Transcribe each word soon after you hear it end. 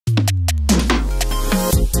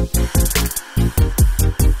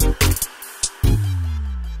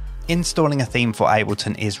Installing a theme for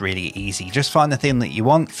Ableton is really easy. Just find the theme that you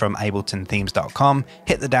want from abletonthemes.com,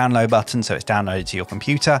 hit the download button so it's downloaded to your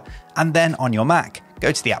computer, and then on your Mac,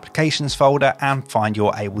 go to the Applications folder and find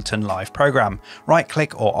your Ableton Live program. Right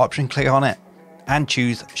click or option click on it and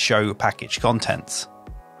choose Show Package Contents.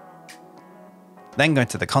 Then go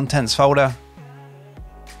into the Contents folder,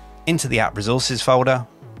 into the App Resources folder,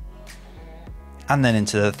 and then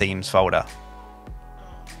into the Themes folder.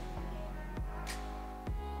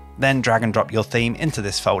 Then drag and drop your theme into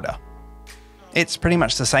this folder. It's pretty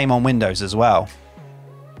much the same on Windows as well.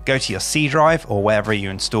 Go to your C drive or wherever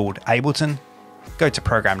you installed Ableton, go to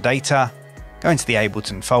Program Data, go into the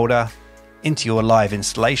Ableton folder, into your Live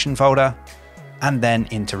Installation folder, and then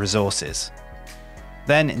into Resources.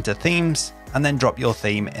 Then into Themes, and then drop your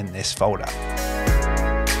theme in this folder.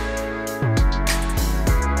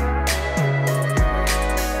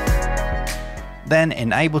 Then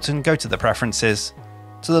in Ableton, go to the Preferences,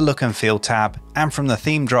 to the Look and Feel tab, and from the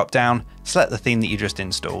Theme drop-down, select the theme that you just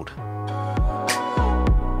installed.